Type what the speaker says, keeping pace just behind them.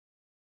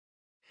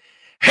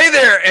Hey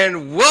there,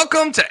 and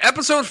welcome to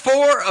episode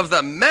 4 of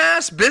the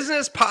Mass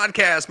Business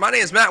Podcast. My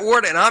name is Matt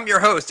Ward, and I'm your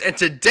host. And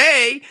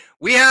today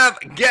we have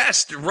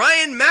guest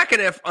Ryan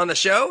McAniff on the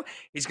show.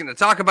 He's going to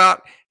talk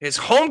about his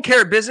home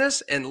care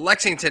business in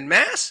Lexington,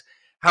 Mass,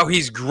 how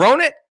he's grown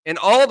it, and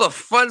all the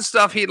fun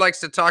stuff he likes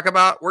to talk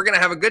about. We're going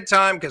to have a good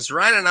time because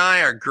Ryan and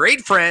I are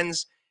great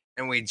friends,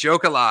 and we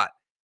joke a lot.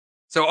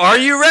 So are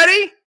you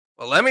ready?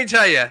 Well, let me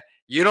tell you,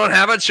 you don't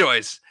have a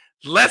choice.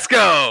 Let's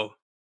go.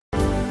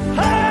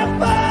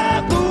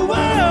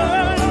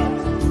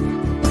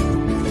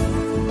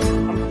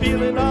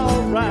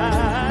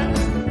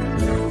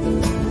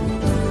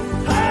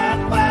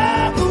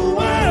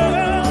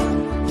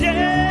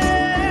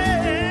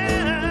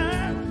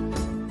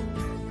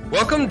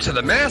 Welcome to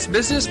the Mass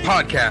Business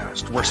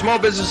Podcast, where small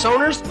business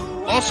owners,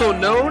 also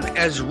known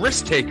as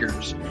risk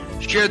takers,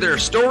 share their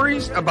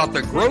stories about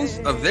the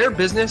growth of their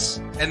business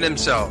and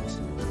themselves.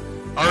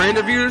 Our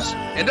interviews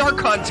and our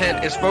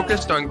content is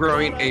focused on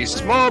growing a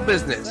small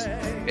business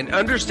and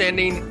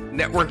understanding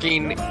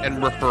networking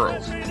and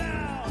referrals.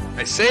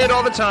 I say it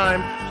all the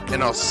time,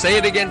 and I'll say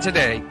it again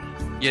today.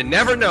 You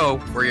never know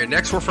where your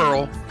next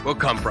referral will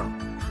come from.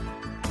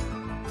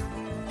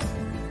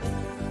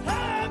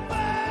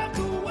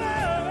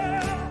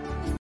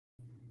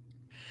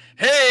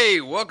 Hey,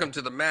 welcome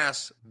to the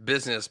Mass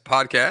Business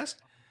Podcast.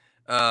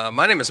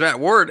 My name is Matt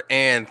Ward,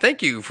 and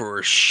thank you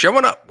for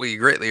showing up. We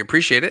greatly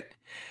appreciate it.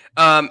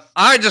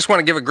 I just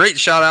want to give a great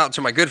shout out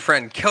to my good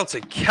friend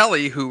Celtic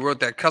Kelly, who wrote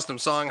that custom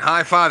song,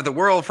 High Five the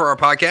World, for our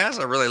podcast.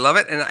 I really love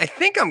it, and I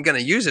think I'm going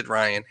to use it,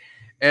 Ryan,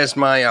 as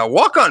my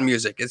walk-on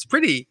music. It's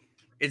pretty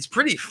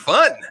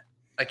fun.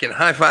 I can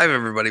high five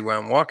everybody while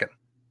I'm walking.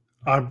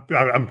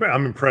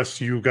 I'm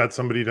impressed you got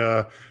somebody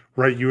to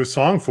write you a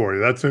song for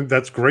you.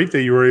 That's great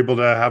that you were able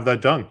to have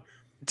that done.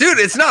 Dude,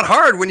 it's not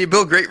hard when you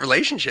build great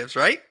relationships,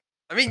 right?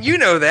 I mean, you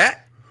know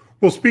that.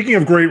 Well, speaking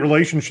of great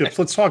relationships,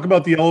 let's talk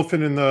about the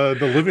elephant in the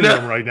living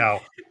room right now.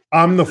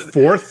 I'm the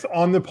 4th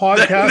on the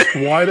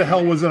podcast. Why the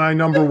hell wasn't I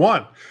number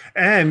 1?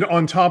 And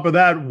on top of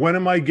that, when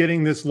am I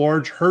getting this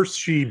large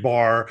Hershey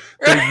bar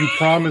that you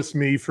promised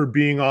me for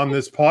being on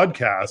this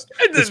podcast?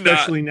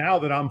 Especially now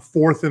that I'm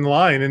 4th in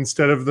line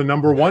instead of the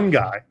number 1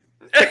 guy.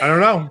 I don't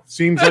know.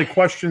 Seems like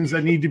questions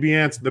that need to be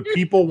answered. The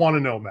people want to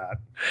know, Matt.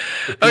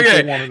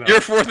 Okay, you're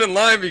 4th in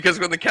line because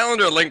when the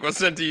calendar link was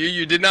sent to you,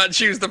 you did not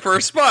choose the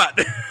first spot.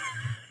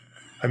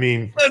 I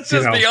mean, let's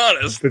just be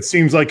honest. It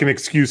seems like an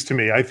excuse to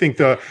me. I think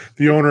the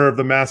owner of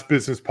the Mass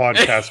Business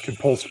Podcast can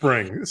pull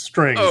strings.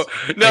 Oh,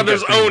 now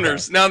there's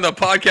owners. Now the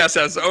podcast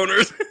has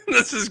owners.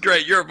 This is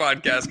great. You're a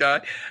podcast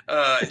guy.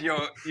 You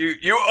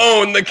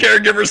own the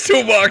Caregivers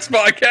Toolbox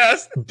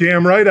podcast.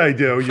 Damn right I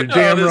do. You're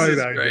damn right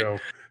I do.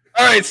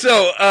 All right,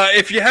 so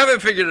if you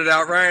haven't figured it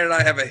out, Ryan and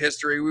I have a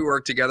history. We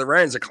work together.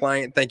 Ryan's a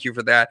client. Thank you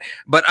for that.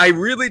 But I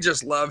really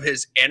just love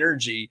his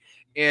energy.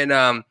 And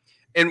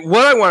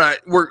what I want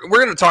to we're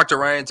going to talk to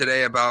Ryan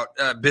today about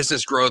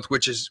business growth,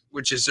 which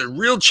is a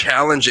real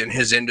challenge in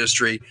his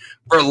industry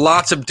for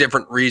lots of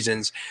different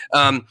reasons.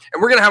 And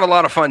we're going to have a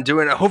lot of fun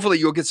doing it. Hopefully,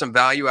 you'll get some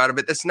value out of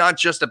it. It's not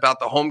just about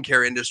the home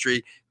care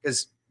industry,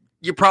 because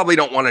you probably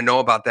don't want to know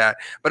about that.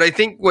 But I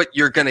think what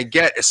you're going to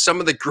get is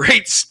some of the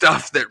great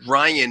stuff that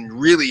Ryan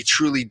really,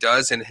 truly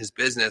does in his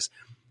business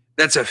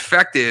that's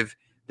effective,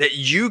 that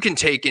you can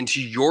take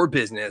into your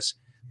business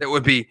that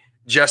would be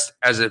just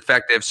as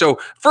effective. So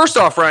first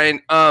off,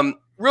 Ryan,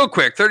 real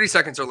quick, 30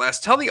 seconds or less,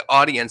 tell the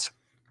audience,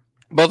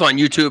 both on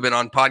YouTube and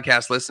on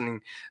podcast listening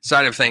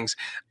side of things,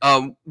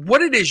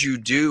 what it is you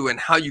do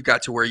and how you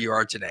got to where you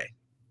are today.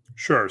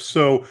 Sure.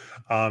 So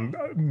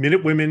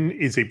Minute Women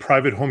is a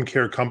private home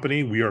care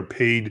company. We are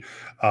paid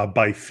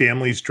by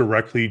families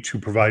directly to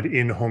provide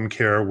in-home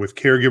care with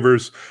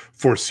caregivers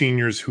for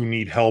seniors who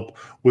need help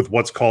with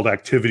what's called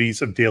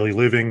activities of daily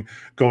living,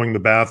 going to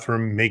the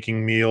bathroom,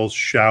 making meals,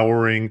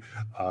 showering,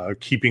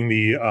 keeping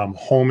the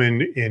home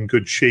in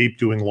good shape,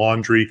 doing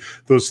laundry,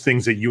 those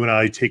things that you and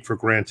I take for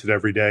granted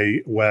every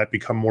day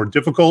become more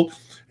difficult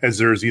as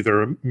there's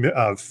either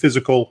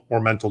physical or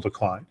mental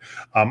decline.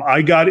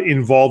 I got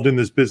involved in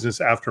this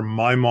business after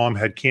my mom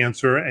had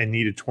cancer and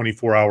needed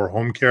 24-hour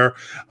home care.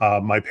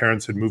 My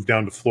parents had moved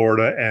down to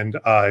Florida,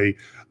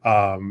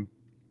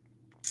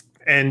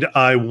 and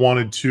I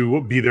wanted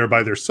to be there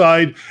by their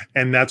side,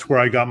 and that's where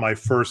I got my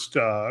first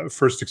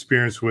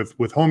experience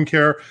with home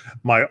care.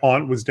 My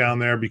aunt was down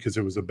there because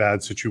it was a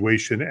bad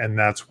situation, and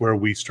that's where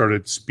we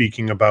started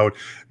speaking about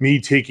me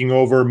taking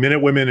over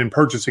Minute Women and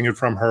purchasing it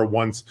from her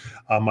once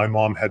my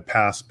mom had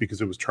passed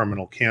because it was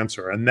terminal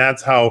cancer. And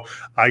that's how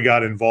I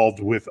got involved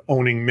with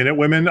owning Minute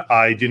Women.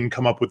 I didn't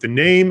come up with the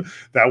name.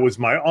 That was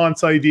my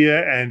aunt's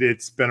idea, and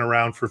it's been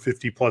around for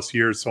 50 plus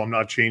years, so I'm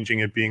not changing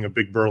it, being a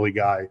big burly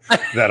guy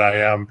that I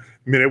am.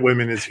 Minute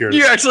Women is here. Do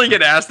you actually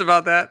get asked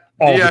about that?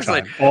 All the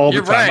time.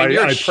 You're right.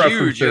 You're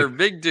huge. You're a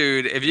big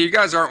dude. If you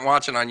guys aren't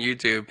watching on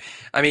YouTube,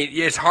 I mean,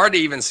 it's hard to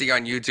even see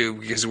on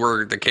YouTube because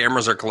the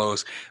cameras are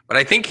close. But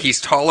I think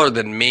he's taller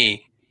than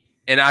me,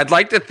 and I'd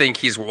like to think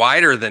he's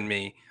wider than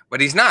me.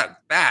 but he's not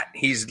fat.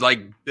 He's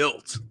like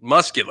built,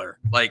 muscular.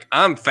 Like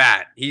I'm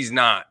fat. He's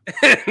not.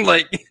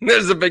 Like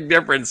there's a big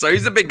difference. So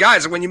he's a big guy.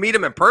 So when you meet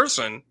him in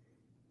person,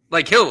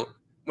 like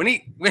when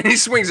he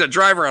swings a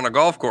driver on a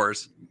golf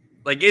course,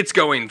 like it's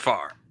going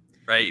far,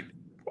 right?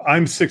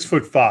 I'm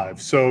 6'5",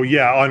 so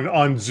yeah.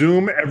 On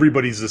Zoom,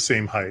 everybody's the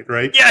same height,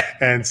 right? Yeah.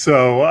 And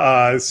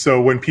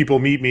so when people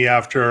meet me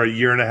after a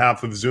year and a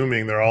half of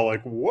Zooming, they're all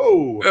like,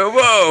 "Whoa,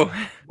 whoa!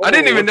 I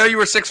didn't even know you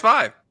were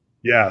 6'5".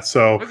 Yeah.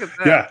 So look at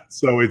that. Yeah.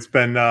 So it's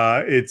been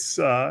it's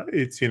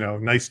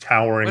nice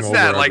towering. What's over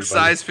that? Like everybody.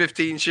 size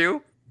 15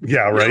 shoe?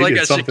 Yeah. Right. Like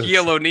it's a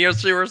Shaquille O'Neal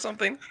shoe or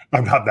something?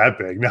 I'm not that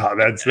big. No,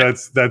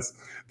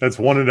 that's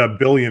 1 in a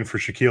billion for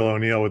Shaquille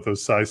O'Neal with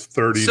those size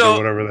 30s or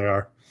whatever they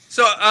are.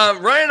 So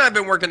Ryan and I have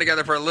been working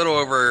together for a little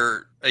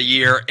over a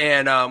year,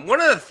 and one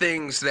of the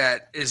things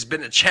that has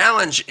been a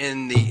challenge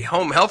in the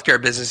home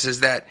healthcare business is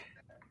that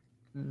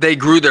they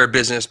grew their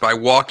business by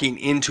walking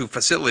into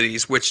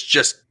facilities, which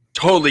just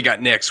totally got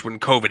nixed when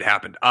COVID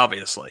happened,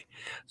 obviously.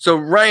 So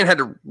Ryan had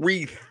to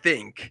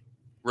rethink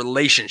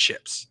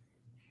relationships.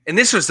 And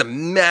this was a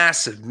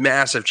massive,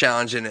 massive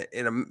challenge in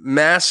a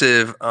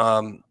massive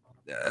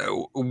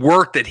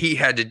work that he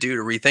had to do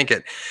to rethink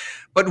it.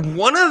 But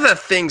one of the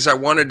things I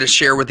wanted to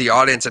share with the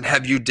audience and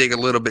have you dig a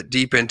little bit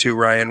deep into,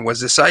 Ryan, was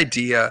this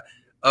idea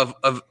of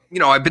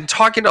I've been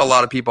talking to a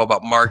lot of people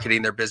about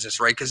marketing their business,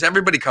 right? Because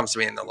everybody comes to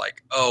me and they're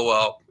like, oh,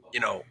 well,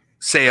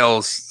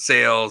 sales,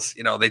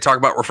 they talk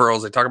about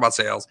referrals, they talk about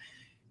sales.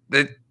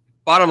 The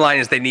bottom line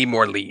is they need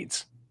more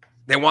leads.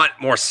 They want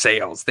more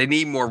sales. They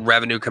need more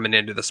revenue coming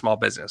into the small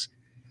business.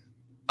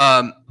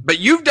 But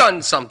you've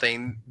done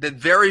something that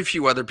very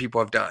few other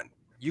people have done.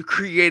 You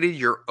created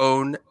your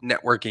own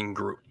networking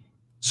group.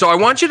 So I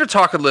want you to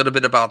talk a little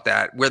bit about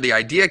that, where the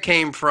idea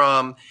came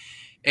from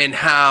and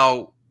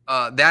how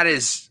that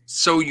is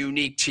so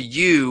unique to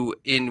you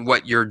in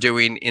what you're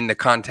doing in the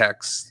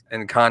context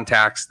and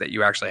contacts that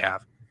you actually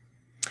have.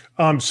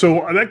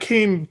 So that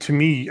came to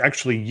me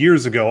actually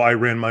years ago. I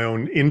ran my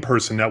own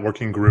in-person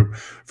networking group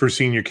for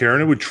senior care,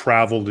 and it would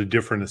travel to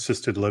different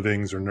assisted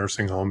livings or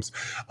nursing homes.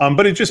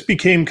 But it just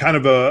became kind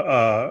of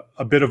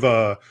a bit of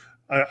a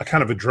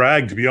kind of a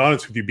drag, to be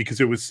honest with you,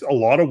 because it was a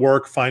lot of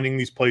work finding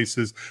these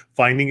places,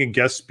 finding a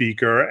guest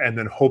speaker, and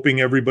then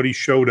hoping everybody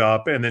showed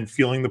up, and then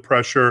feeling the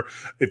pressure.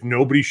 If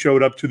nobody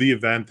showed up to the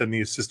event, then the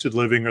assisted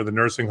living or the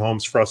nursing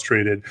home's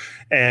frustrated.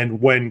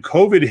 And when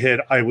COVID hit,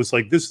 I was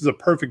like, this is a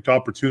perfect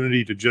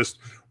opportunity to just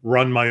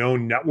run my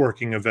own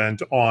networking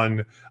event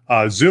on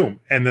Zoom.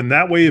 And then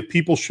that way, if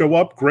people show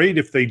up, great.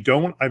 If they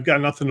don't, I've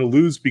got nothing to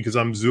lose because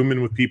I'm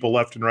Zooming with people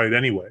left and right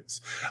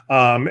anyways.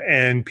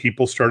 And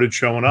people started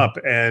showing up.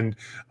 And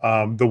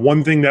the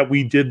one thing that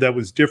we did that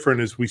was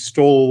different is I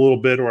stole a little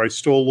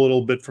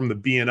bit from the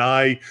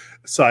BNI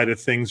side of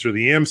things or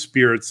the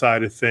AmSpirit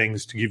side of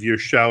things, to give you a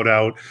shout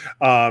out,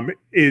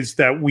 is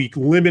that we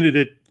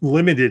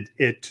limited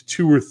it to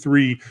 2 or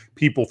 3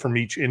 people from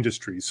each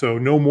industry. So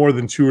no more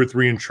than 2 or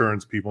 3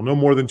 insurance people, no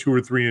more than 2 or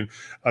 3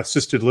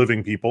 assisted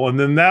living people. And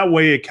then that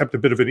way it kept a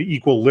bit of an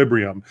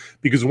equilibrium,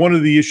 because one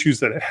of the issues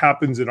that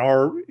happens in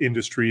our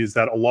industry is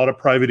that a lot of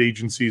private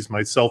agencies,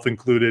 myself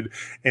included,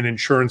 and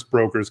insurance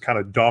brokers kind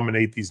of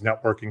dominate these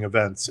networking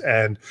events.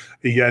 And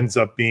it ends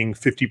up being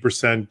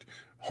 50%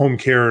 home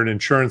care and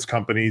insurance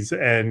companies.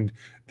 And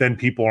then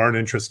people aren't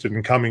interested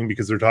in coming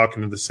because they're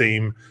talking to the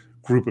same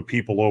group of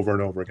people over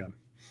and over again.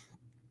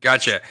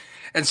 Gotcha.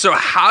 And so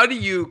how do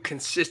you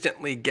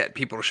consistently get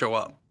people to show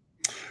up?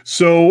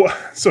 So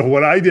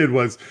what I did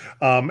was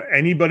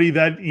anybody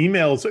that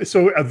emails.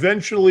 So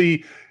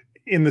eventually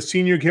in the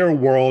senior care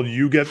world,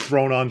 you get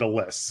thrown onto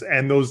lists,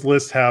 and those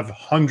lists have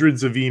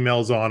hundreds of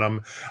emails on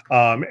them.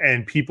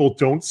 And people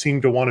don't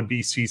seem to want to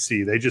be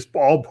CC. They just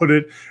all put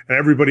it and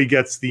everybody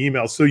gets the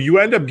email. So you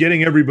end up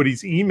getting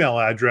everybody's email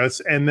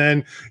address, and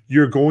then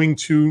you're going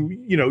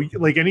to,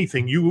 like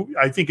anything,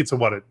 I think it's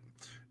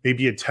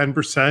maybe a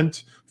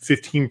 10%,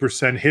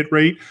 15% hit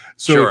rate.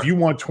 So Sure. If you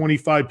want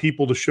 25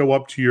 people to show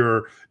up to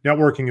your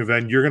networking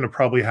event, you're going to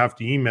probably have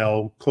to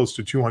email close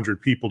to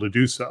 200 people to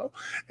do so.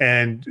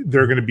 And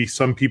there are going to be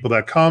some people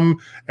that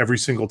come every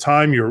single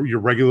time, your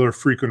regular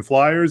frequent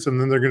flyers, and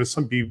then there are going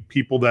to be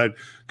people that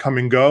come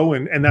and go,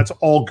 and that's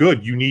all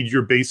good. You need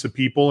your base of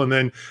people, and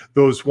then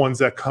those ones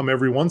that come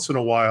every once in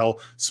a while,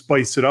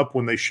 spice it up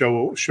when they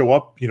show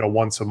up,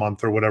 once a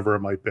month or whatever it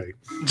might be.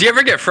 Do you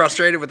ever get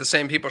frustrated with the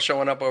same people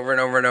showing up over and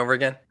over and over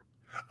again?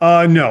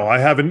 No, I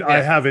haven't. Yeah.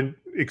 I haven't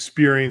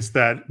experienced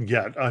that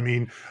yet. I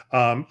mean,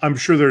 I'm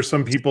sure there's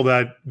some people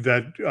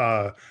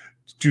that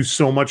do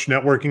so much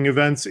networking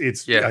events.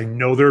 I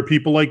know there are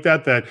people like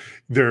that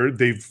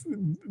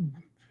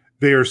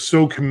they are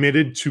so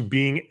committed to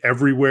being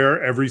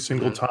everywhere every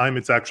single time.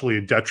 It's actually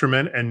a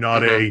detriment and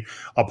not a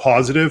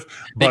positive.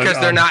 Because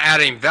they're not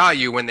adding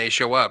value when they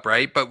show up,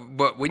 right?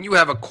 But when you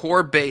have a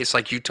core base,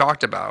 like you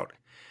talked about,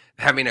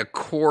 having a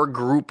core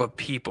group of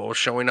people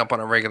showing up on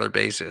a regular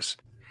basis,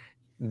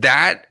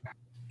 that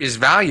is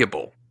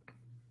valuable,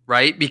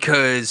 right?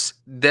 Because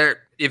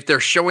if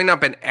they're showing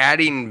up and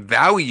adding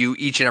value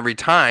each and every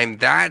time,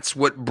 that's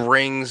what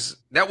makes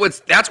the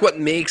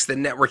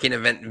networking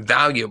event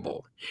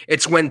valuable.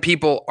 It's when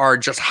people are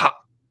just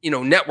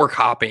network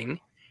hopping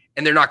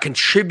and they're not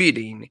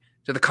contributing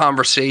to the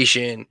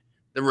conversation,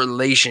 the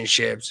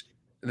relationships,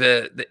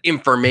 the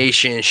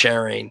information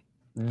sharing.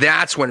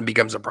 That's when it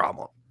becomes a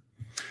problem.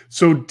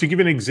 So to give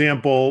an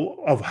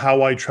example of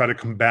how I try to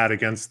combat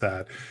against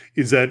that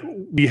is that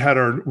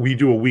we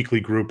do a weekly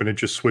group, and it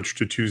just switched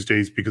to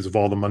Tuesdays because of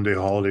all the Monday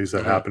holidays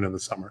that happened in the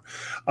summer.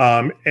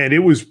 And it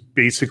was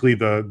basically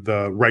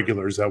the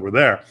regulars that were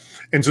there.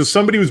 And so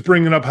somebody was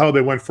bringing up how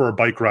they went for a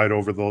bike ride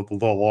over the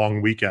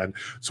long weekend.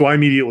 So I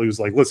immediately was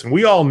like, listen,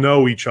 we all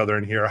know each other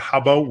in here. How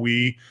about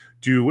we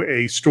do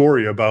a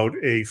story about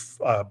a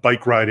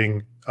bike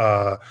riding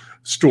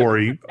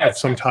story of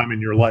some time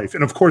in your life?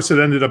 And of course it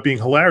ended up being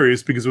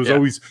hilarious because it was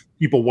always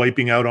people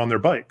wiping out on their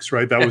bikes,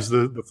 right? That was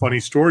the funny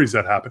stories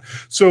that happened.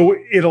 So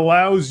it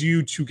allows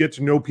you to get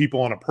to know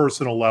people on a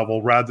personal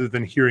level rather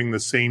than hearing the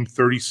same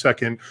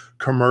 30-second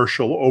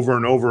commercial over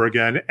and over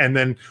again. And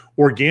then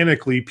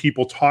organically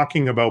people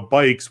talking about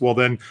bikes. Well,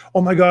 then,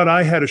 oh my God,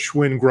 I had a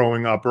Schwinn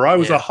growing up, or I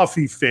was a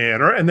Huffy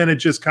fan, and then it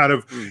just kind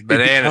of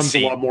becomes a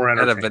lot more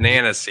entertaining. I had a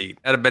banana seat.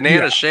 I had a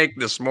banana shake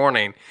this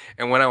morning.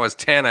 And when I was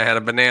 10, I had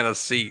a banana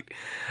seat.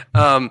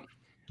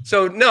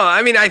 So no,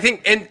 I mean, I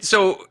think, and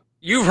so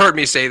you've heard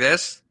me say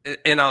this,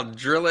 and I'll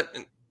drill it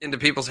into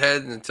people's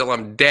heads until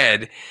I'm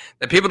dead,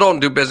 that people don't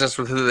do business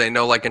with who they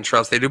know, like, and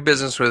trust. They do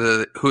business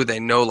with who they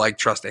know, like,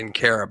 trust, and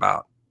care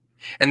about.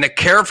 And the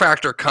care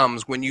factor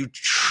comes when you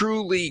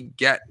truly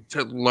get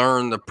to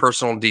learn the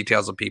personal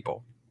details of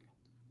people,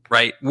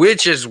 right?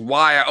 Which is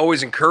why I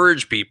always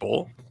encourage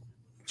people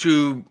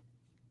to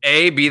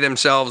A, be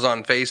themselves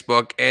on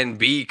Facebook, and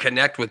B,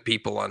 connect with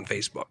people on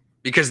Facebook,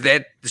 because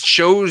that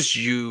shows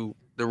you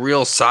the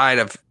real side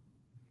of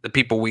the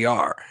people we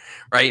are,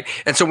 right?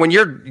 And so when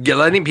you're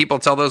letting people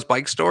tell those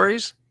bike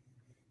stories,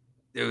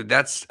 dude,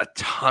 that's a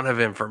ton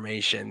of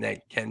information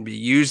that can be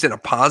used in a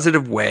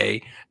positive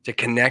way to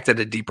connect at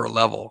a deeper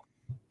level.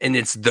 And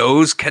it's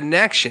those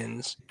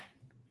connections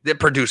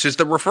that produces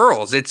the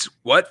referrals. It's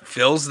what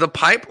fills the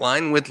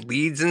pipeline with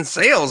leads and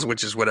sales,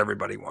 which is what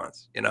everybody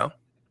wants,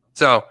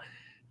 So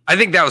I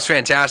think that was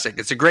fantastic.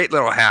 It's a great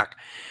little hack.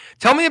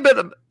 Tell me a bit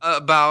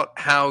about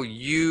how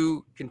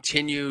you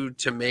continue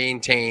to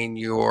maintain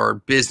your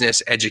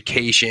business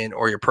education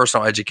or your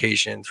personal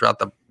education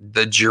throughout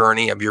the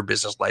journey of your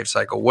business life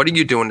cycle. What are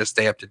you doing to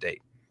stay up to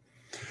date?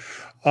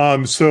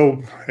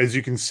 So as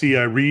you can see,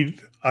 try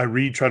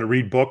to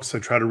read books. I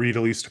try to read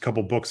at least a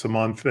couple books a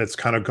month. That's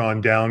kind of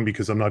gone down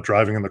because I'm not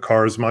driving in the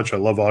car as much. I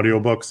love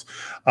audiobooks.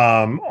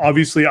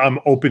 Obviously I'm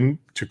open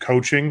to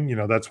coaching.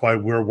 That's why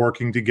we're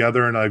working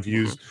together, and I've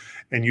used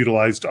and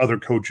utilized other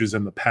coaches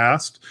in the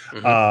past.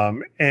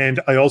 And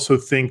I also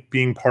think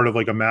being part of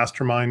like a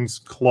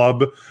masterminds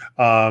club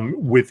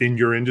within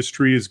your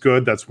industry is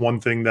good. That's one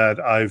thing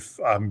that I'm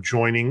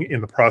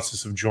in the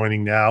process of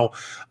joining now.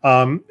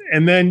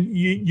 And then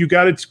you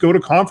got to go to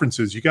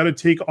conferences. You got to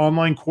take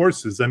online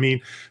courses. I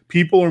mean,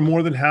 people are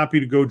more than happy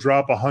to go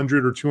drop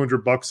 $100 or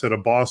 $200 at a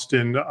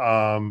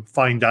Boston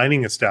fine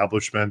dining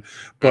establishment.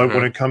 But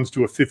when it comes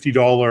to a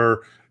 $50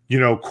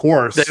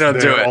 course, they don't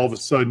do it. All of a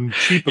sudden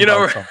cheap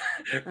about something.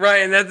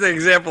 Ryan, that's the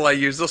example I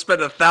use. They'll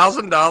spend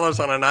 $1,000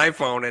 on an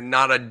iPhone and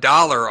not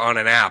 $1 on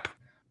an app.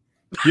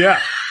 Yeah.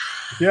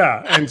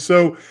 And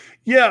so,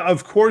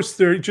 of course,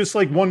 they're just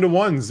like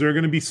one-to-ones. There are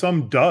going to be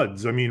some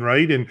duds. I mean,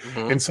 right?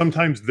 And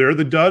sometimes they're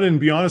the dud, and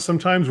be honest,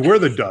 sometimes we're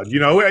the dud.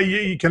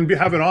 You can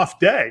have an off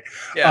day.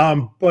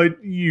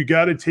 But you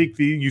got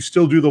to you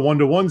still do the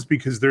one-to-ones,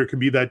 because there could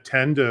be that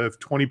 10 to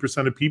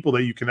 20% of people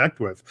that you connect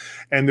with.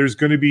 And there's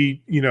going to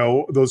be,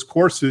 those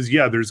courses.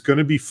 Yeah, there's going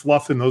to be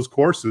fluff in those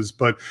courses.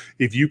 But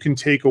if you can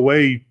take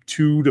away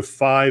 2 to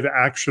 5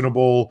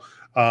 actionable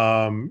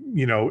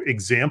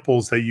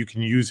examples that you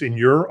can use in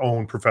your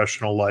own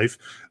professional life,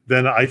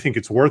 then I think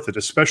it's worth it,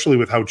 especially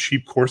with how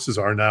cheap courses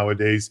are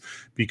nowadays,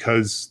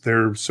 because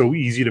they're so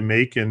easy to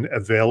make and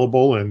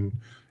available, and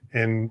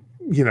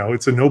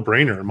it's a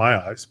no-brainer in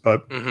my eyes,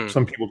 but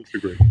some people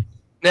disagree.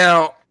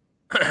 Now,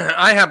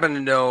 I happen to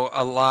know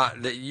a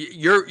lot that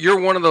you're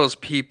one of those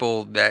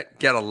people that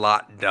get a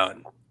lot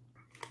done.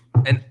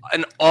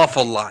 An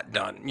awful lot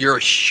done. You're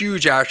a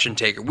huge action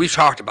taker. We've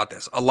talked about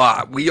this a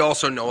lot. We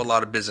also know a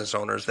lot of business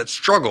owners that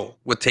struggle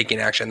with taking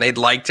action. They'd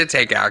like to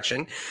take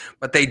action,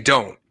 but they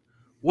don't.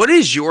 What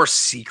is your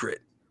secret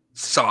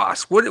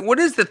sauce? What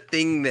is the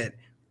thing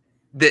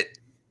that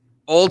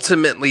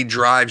ultimately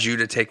drives you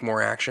to take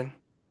more action?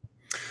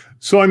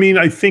 So, I mean,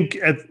 I think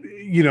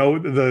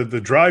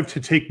the drive to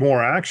take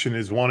more action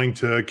is wanting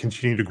to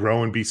continue to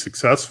grow and be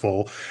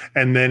successful.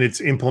 And then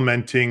it's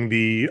implementing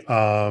the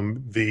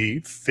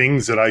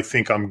things that I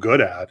think I'm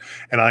good at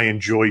and I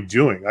enjoy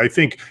doing. I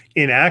think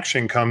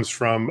inaction comes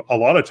from a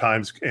lot of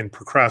times, and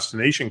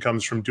procrastination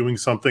comes from doing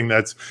something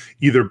that's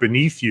either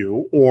beneath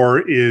you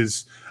or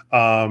is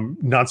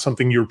not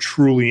something you're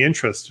truly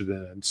interested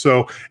in.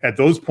 So at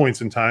those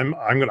points in time,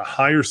 I'm going to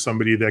hire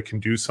somebody that can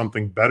do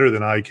something better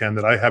than I can,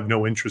 that I have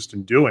no interest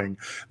in doing,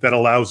 that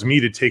allows me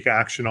to take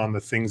action on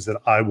the things that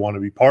I want to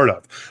be part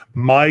of.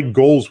 My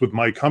goals with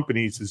my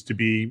companies is to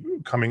be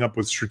coming up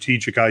with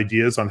strategic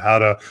ideas on how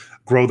to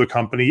grow the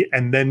company,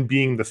 and then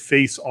being the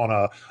face on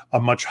a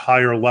much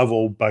higher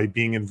level by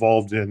being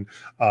involved in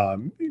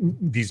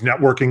these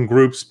networking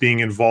groups, being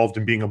involved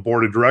in being a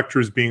board of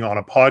directors, being on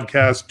a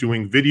podcast,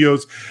 doing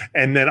videos.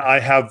 And then I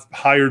have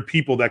hired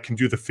people that can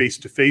do the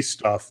face-to-face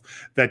stuff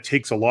that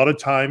takes a lot of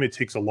time. It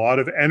takes a lot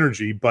of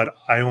energy, but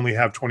I only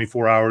have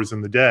 24 hours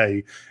in the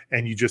day,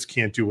 and you just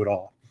can't do it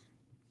all.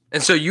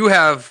 And so you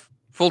have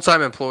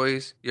full-time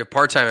employees, you have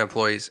part-time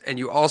employees, and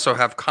you also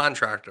have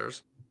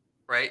contractors,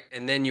 right?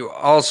 And then you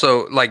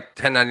also like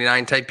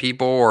 1099 type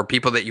people, or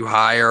people that you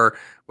hire,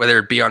 whether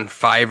it be on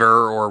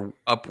Fiverr or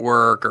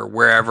Upwork or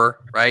wherever,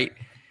 right?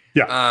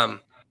 Yeah.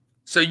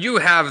 So you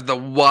have the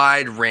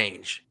wide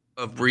range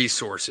of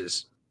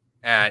resources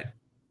at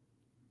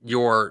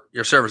your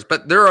service,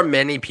 but there are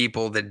many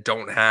people that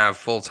don't have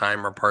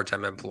full-time or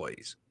part-time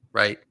employees,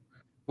 right?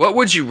 What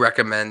would you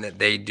recommend that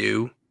they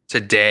do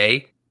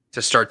today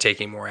to start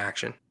taking more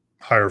action?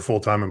 Hire a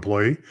full-time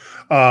employee.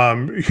 I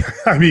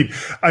mean,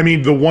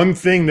 the one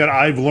thing that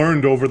I've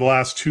learned over the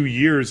last 2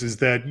 years is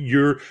that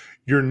you're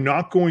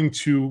not going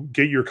to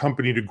get your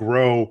company to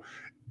grow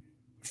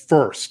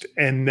first,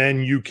 and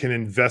then you can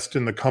invest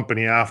in the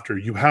company after.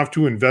 You have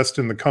to invest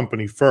in the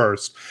company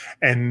first,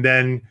 and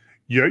then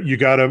you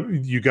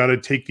gotta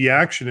take the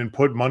action and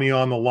put money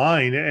on the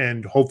line,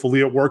 and hopefully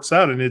it works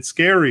out. And it's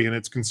scary and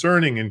it's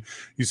concerning, and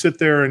you sit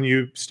there and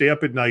you stay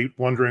up at night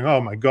wondering,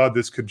 oh my God,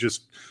 this could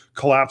just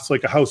collapse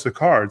like a house of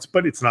cards.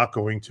 But it's not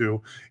going to.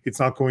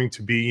 It's not going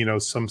to be,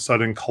 some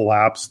sudden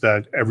collapse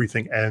that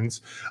everything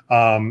ends.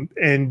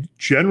 And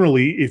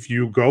generally, if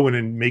you go in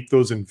and make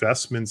those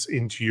investments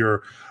into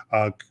your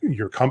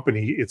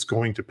company, it's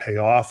going to pay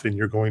off, and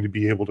you're going to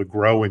be able to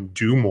grow and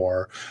do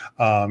more.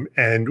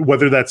 And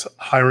whether that's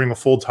hiring a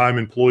full-time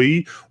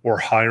employee, or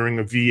hiring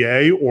a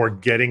VA, or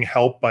getting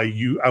help by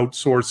you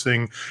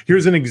outsourcing.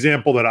 Here's an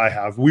example that I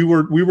have. We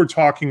were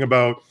talking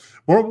about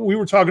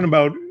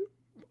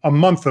a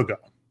month ago.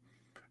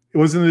 It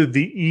wasn't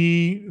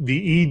the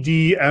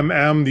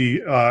EDMM,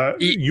 the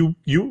UPS.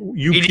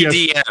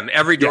 EDDM,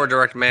 every door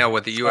direct mail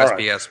with the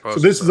USPS post.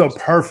 So this is a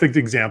perfect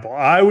example.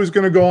 I was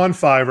going to go on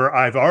Fiverr.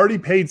 I've already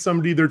paid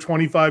somebody their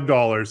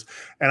 $25,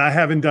 and I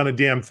haven't done a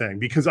damn thing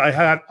because I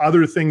had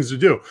other things to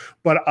do.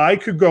 But I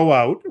could go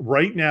out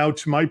right now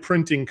to my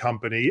printing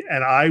company,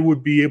 and I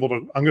would be able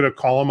to, I'm going to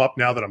call them up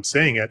now that I'm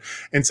saying it,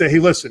 and say, hey,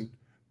 listen,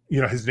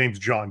 his name's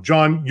John.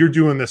 John, you're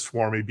doing this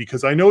for me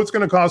because I know it's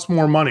going to cost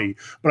more money,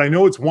 but I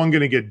know it's going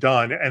to get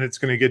done, and it's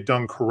going to get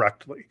done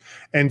correctly.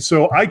 And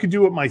so I could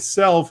do it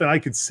myself, and I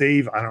could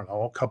save, I don't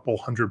know, a couple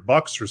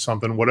 $100 or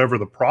something, whatever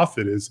the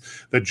profit is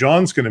that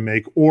John's going to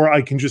make, or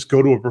I can just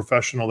go to a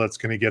professional that's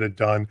going to get it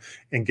done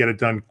and get it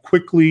done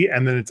quickly.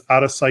 And then it's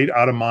out of sight,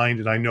 out of mind,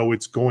 and I know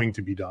it's going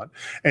to be done.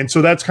 And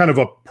so that's kind of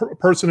a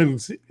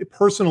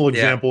personal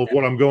example of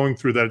what I'm going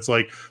through, that it's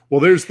like,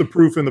 well, there's the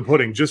proof in the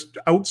pudding. Just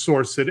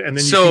outsource it, and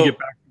then you can get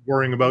back to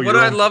worrying about what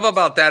I love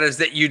about that is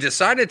that you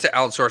decided to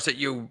outsource it.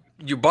 You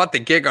bought the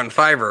gig on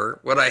Fiverr.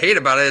 What I hate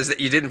about it is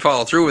that you didn't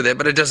follow through with it,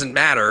 but it doesn't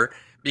matter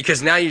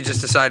because now you just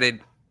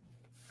decided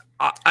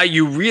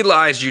you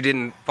realized you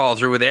didn't follow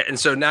through with it, and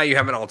so now you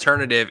have an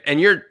alternative.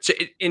 And you're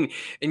in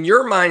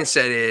your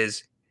mindset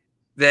is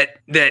that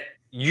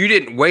you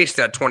didn't waste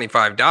that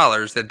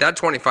 $25. That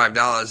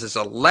 $25 is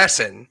a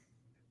lesson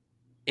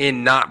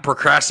in not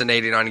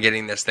procrastinating on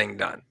getting this thing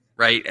done,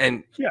 right?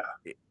 And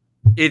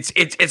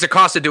it's a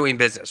cost of doing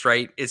business,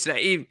 right? It's not,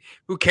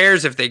 who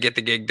cares if they get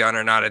the gig done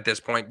or not at this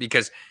point,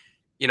 because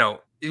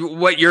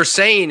what you're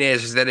saying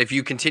is that if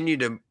you continue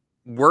to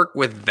work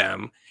with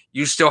them,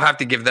 you still have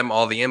to give them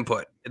all the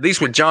input. At least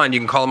with John, you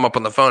can call him up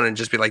on the phone and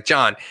just be like,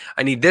 John,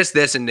 I need this,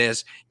 this, and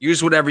this.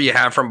 Use whatever you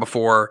have from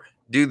before.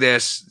 Do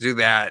this, do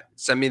that.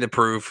 Send me the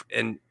proof.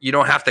 And you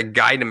don't have to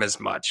guide him as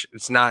much.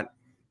 It's not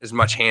as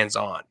much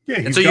hands-on. Yeah,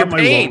 he's got my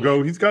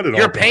logo. He's got it all.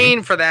 You're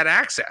paying for that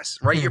access,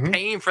 right? Mm-hmm. You're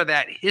paying for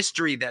that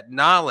history, that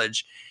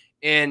knowledge.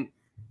 And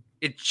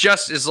it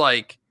just is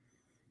like,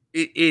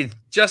 it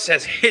just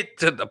has hit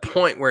to the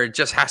point where it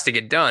just has to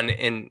get done.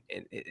 And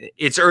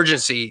its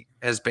urgency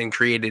has been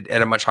created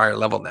at a much higher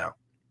level now.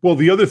 Well,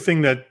 the other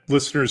thing that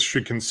listeners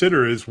should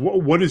consider is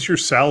what is your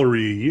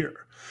salary a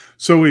year?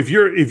 So if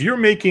you're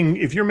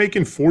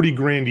making 40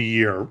 grand a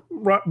year,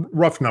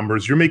 rough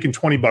numbers, you're making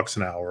 $20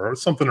 an hour or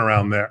something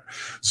around there.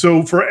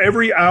 So for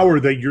every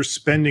hour that you're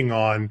spending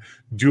on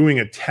doing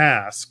a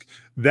task,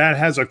 that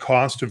has a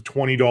cost of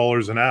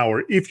 $20 an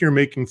hour. If you're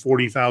making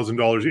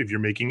 $40,000, if you're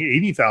making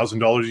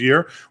 $80,000 a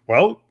year,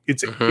 well,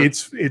 it's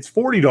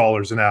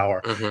 $40 an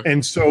hour. Mm-hmm.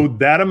 And so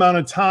that amount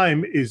of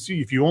time is,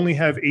 if you only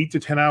have 8 to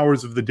 10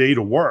 hours of the day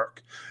to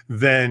work,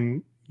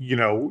 then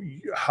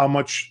how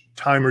much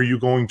time are you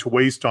going to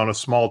waste on a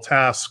small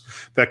task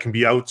that can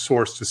be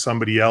outsourced to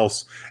somebody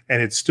else,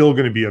 and it's still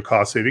going to be a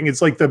cost saving?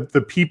 It's like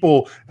the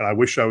people, and I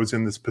wish I was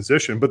in this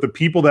position, but the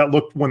people that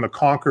looked when the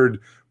Concorde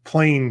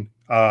plane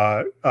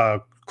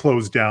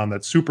closed down,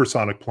 that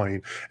supersonic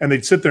plane, and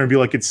they'd sit there and be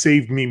like, it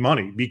saved me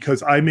money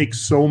because I make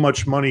so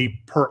much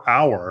money per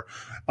hour.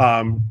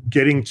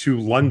 Getting to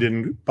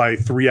London by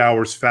 3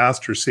 hours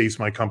faster saves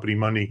my company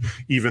money,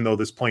 even though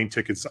this plane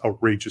ticket's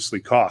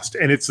outrageously cost.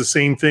 And it's the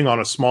same thing on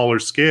a smaller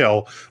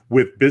scale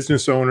with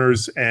business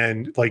owners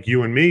and like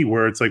you and me,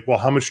 where it's like, well,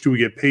 how much do we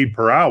get paid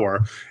per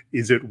hour?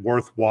 Is it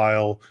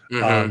worthwhile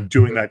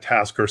doing that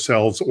task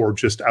ourselves or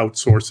just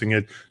outsourcing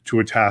it to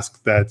a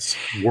task that's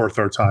worth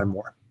our time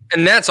more?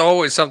 And that's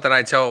always something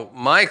I tell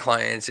my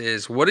clients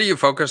is, what are you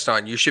focused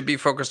on? You should be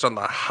focused on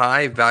the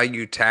high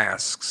value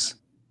tasks,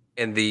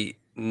 and the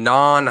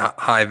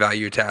non-high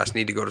value tasks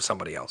need to go to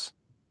somebody else.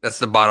 That's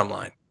the bottom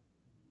line.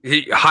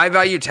 High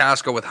value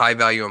tasks go with high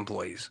value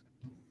employees.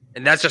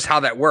 And that's just how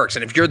that works.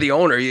 And if you're the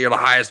owner, you're the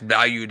highest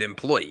valued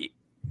employee.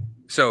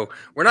 So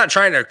we're not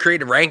trying to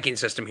create a ranking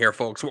system here,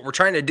 folks. What we're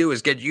trying to do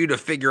is get you to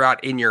figure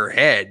out in your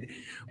head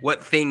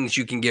what things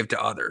you can give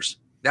to others.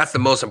 That's the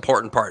most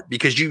important part,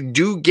 because you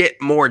do get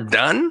more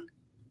done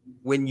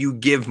when you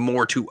give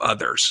more to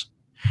others.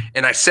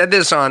 And I said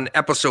this on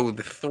episode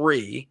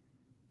 3.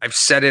 I've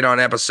said it on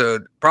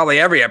probably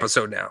every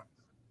episode now,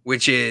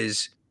 which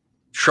is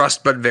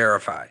trust but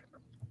verify.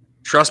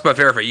 Trust but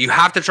verify. You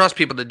have to trust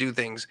people to do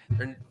things.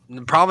 They're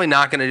probably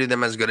not going to do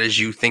them as good as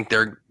you think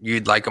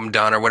you'd like them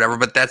done or whatever,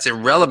 but that's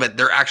irrelevant.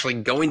 They're actually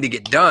going to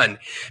get done,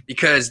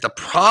 because the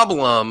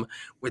problem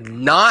with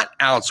not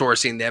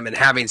outsourcing them and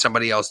having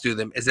somebody else do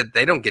them is that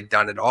they don't get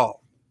done at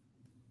all.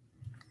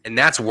 And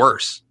that's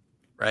worse,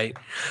 right?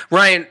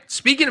 Ryan,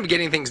 speaking of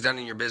getting things done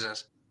in your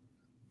business,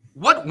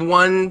 what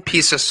one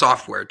piece of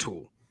software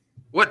tool,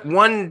 what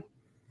one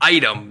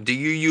item do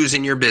you use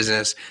in your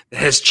business that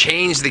has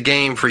changed the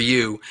game for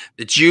you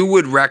that you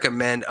would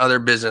recommend other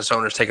business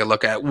owners take a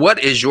look at?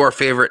 What is your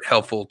favorite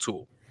helpful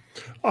tool?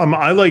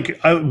 I like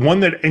one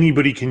that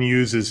anybody can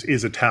use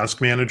is a task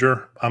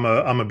manager. I'm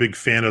a big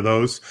fan of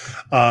those.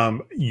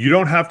 You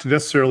don't have to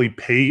necessarily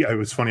pay. I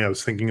was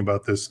thinking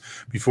about this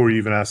before you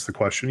even asked the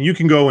question. You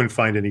can go and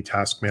find any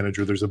task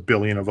manager. There's a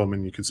billion of them,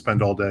 and you could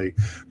spend all day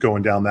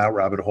going down that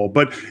rabbit hole.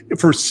 But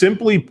for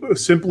simply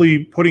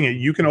putting it,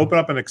 you can open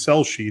up an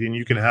Excel sheet and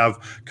you can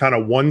have kind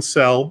of one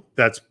cell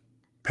that's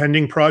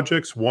pending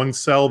projects, one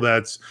cell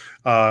that's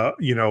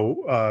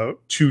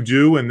to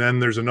do, and then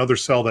there's another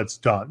cell that's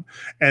done.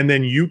 And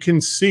then you can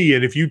see,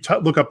 and if you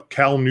look up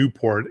Cal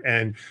Newport,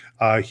 and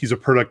he's a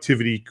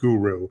productivity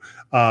guru,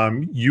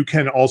 you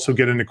can also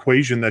get an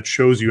equation that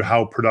shows you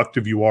how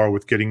productive you are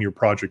with getting your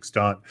projects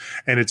done.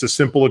 And it's a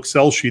simple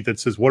Excel sheet that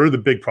says, what are the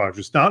big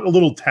projects? Not a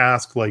little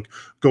task like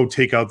go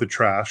take out the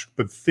trash,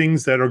 but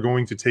things that are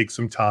going to take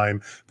some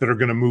time that are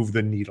going to move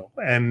the needle.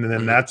 And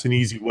then that's an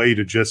easy way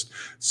to just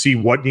see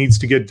what needs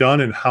to get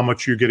done and how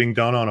much you're getting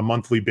done on a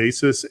monthly basis.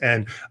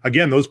 And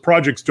again, those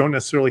projects don't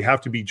necessarily have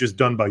to be just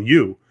done by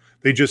you.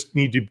 They just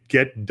need to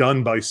get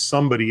done by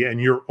somebody, and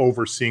you're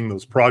overseeing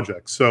those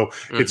projects. So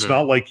it's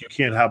not like you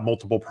can't have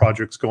multiple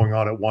projects going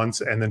on at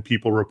once and then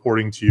people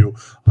reporting to you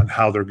on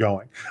how they're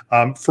going.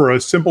 For a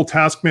simple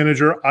task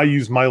manager, I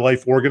use My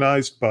Life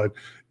Organized, but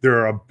there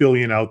are a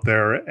billion out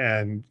there,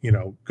 and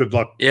good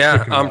luck.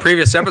 Yeah, on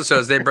previous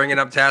episodes, they bring it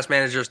up task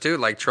managers too,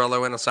 like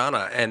Trello and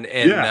Asana, and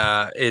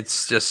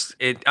it's just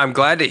I'm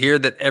glad to hear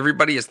that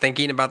everybody is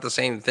thinking about the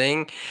same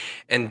thing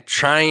and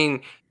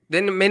trying. They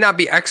may not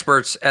be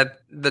experts at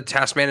the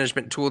task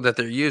management tool that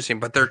they're using,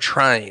 but they're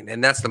trying,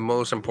 and that's the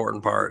most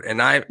important part.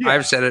 And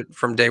I've said it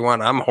from day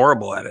one. I'm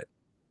horrible at it.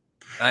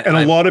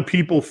 A lot of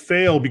people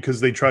fail because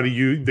they try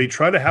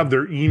to have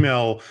their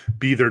email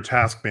be their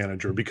task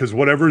manager, because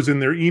whatever's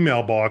in their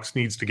email box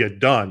needs to get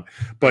done.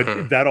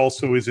 But that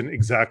also isn't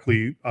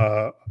exactly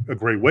a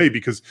great way,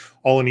 because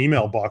all an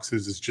email box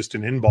is just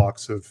an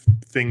inbox of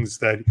things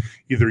that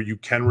either you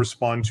can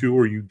respond to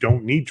or you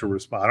don't need to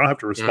respond. I don't have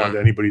to respond to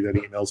anybody that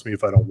emails me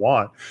if I don't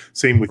want.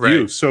 Same with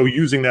you. So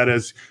using that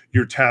as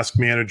your task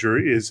manager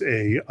is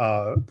a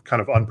kind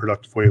of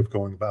unproductive way of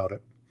going about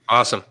it.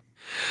 Awesome.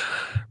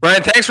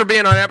 Ryan, thanks for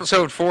being on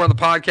episode 4 of the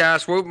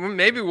podcast.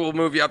 Maybe we'll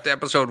move you up to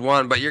episode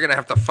 1, but you're going to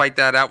have to fight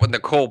that out with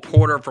Nicole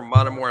Porter from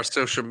Monomore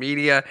Social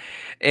Media,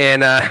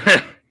 and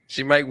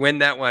she might win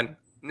that one.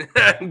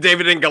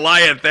 David and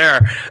Goliath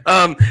there.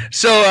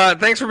 So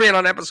thanks for being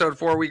on episode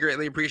 4. We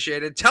greatly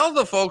appreciate it. Tell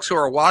the folks who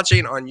are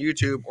watching on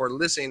YouTube or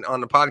listening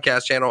on the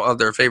podcast channel of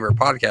their favorite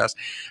podcast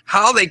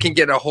how they can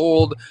get a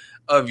hold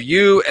of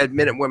you at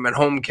Minute Women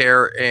Home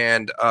Care,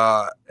 and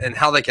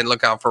how they can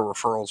look out for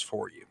referrals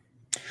for you.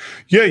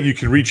 Yeah, you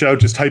can reach out.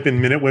 Just type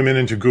in Minute Women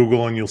into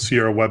Google and you'll see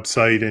our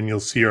website and you'll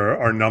see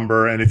our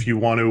number. And if you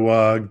want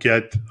to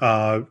get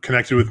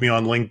connected with me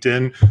on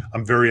LinkedIn,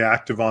 I'm very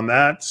active on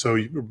that. So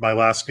my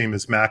last name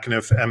is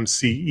McEniff,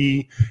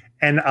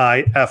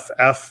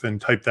 MCENIFF, and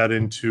type that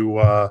into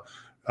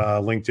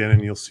LinkedIn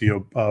and you'll see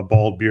a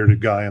bald bearded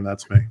guy, and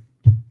that's me.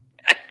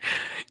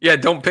 Yeah,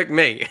 don't pick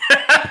me.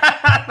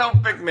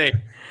 Don't pick me.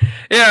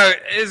 Yeah,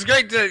 it's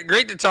great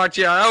to talk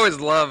to you. I always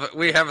love it.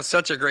 We have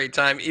such a great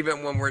time,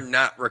 even when we're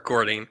not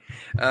recording.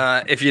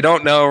 If you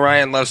don't know,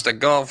 Ryan loves to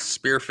golf,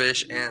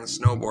 spearfish, and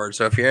snowboard.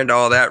 So if you're into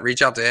all that,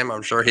 reach out to him.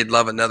 I'm sure he'd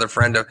love another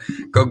friend to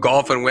go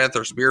golfing with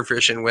or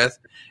spearfishing with.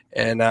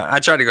 And I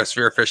tried to go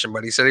spearfishing,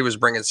 but he said he was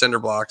bringing cinder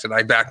blocks, and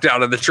I backed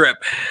out of the trip.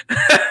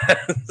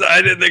 So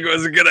I didn't think it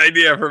was a good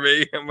idea for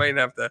me. I might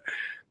have to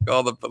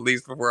call the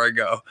police before I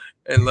go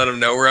and let them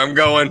know where I'm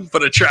going.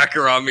 Put a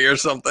tracker on me or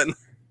something.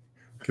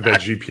 Get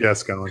that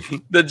GPS going.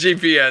 The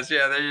GPS.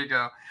 Yeah, there you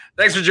go.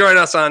 Thanks for joining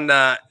us on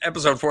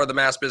episode 4 of the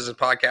Mass Business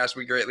Podcast.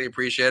 We greatly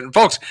appreciate it. And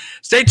folks,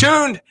 stay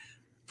tuned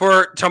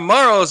for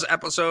tomorrow's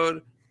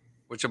episode,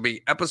 which will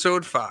be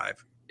episode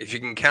 5. If you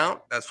can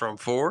count, that's from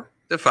 4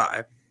 to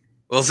 5.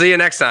 We'll see you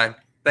next time.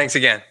 Thanks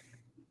again.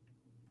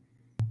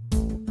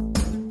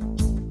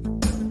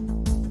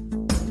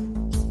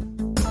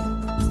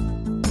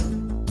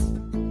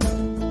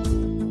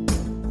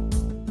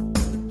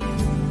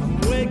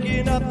 I'm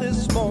waking up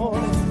this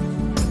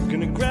morning,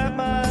 gonna grab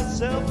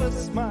myself a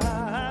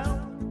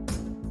smile.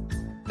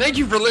 Thank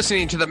you for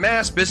listening to the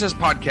Mass Business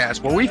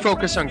Podcast, where we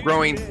focus on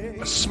growing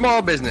a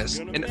small business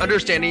and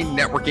understanding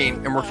networking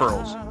and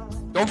referrals.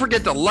 Don't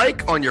forget to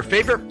like on your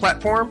favorite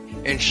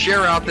platform and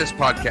share out this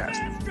podcast.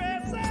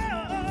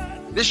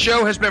 This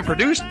show has been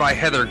produced by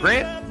Heather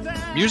Grant,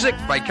 music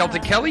by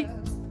Celtic Kelly,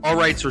 all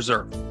rights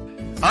reserved.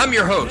 I'm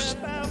your host,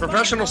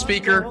 professional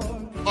speaker,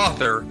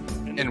 author,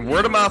 and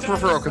word-of-mouth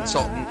referral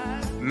consultant,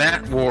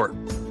 Matt Ward.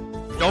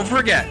 Don't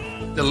forget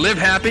to live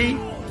happy,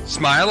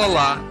 smile a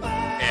lot,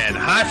 and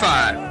high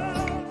five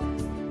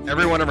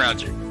everyone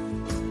around you.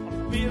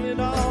 I'm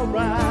feeling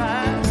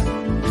alright.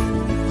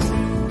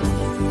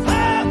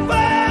 High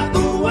five the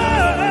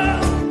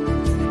world.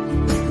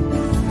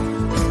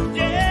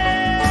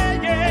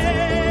 Yeah,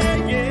 yeah,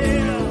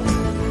 yeah.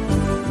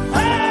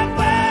 High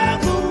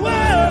five the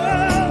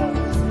world.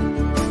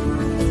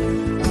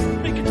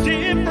 Make a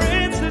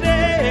difference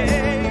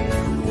today.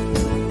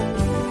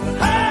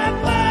 High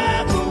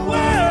five the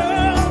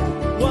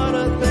world. What a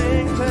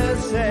thing to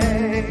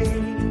say.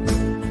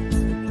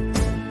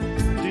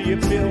 Do you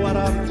feel what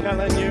I'm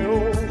telling you?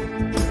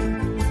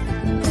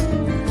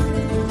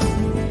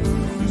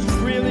 There's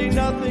really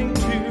nothing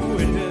to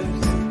it.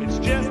 It's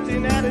just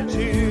an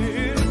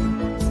attitude.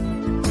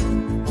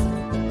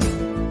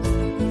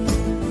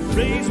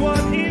 Raise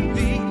one in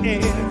the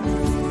air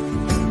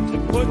to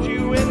put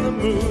you in the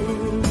mood.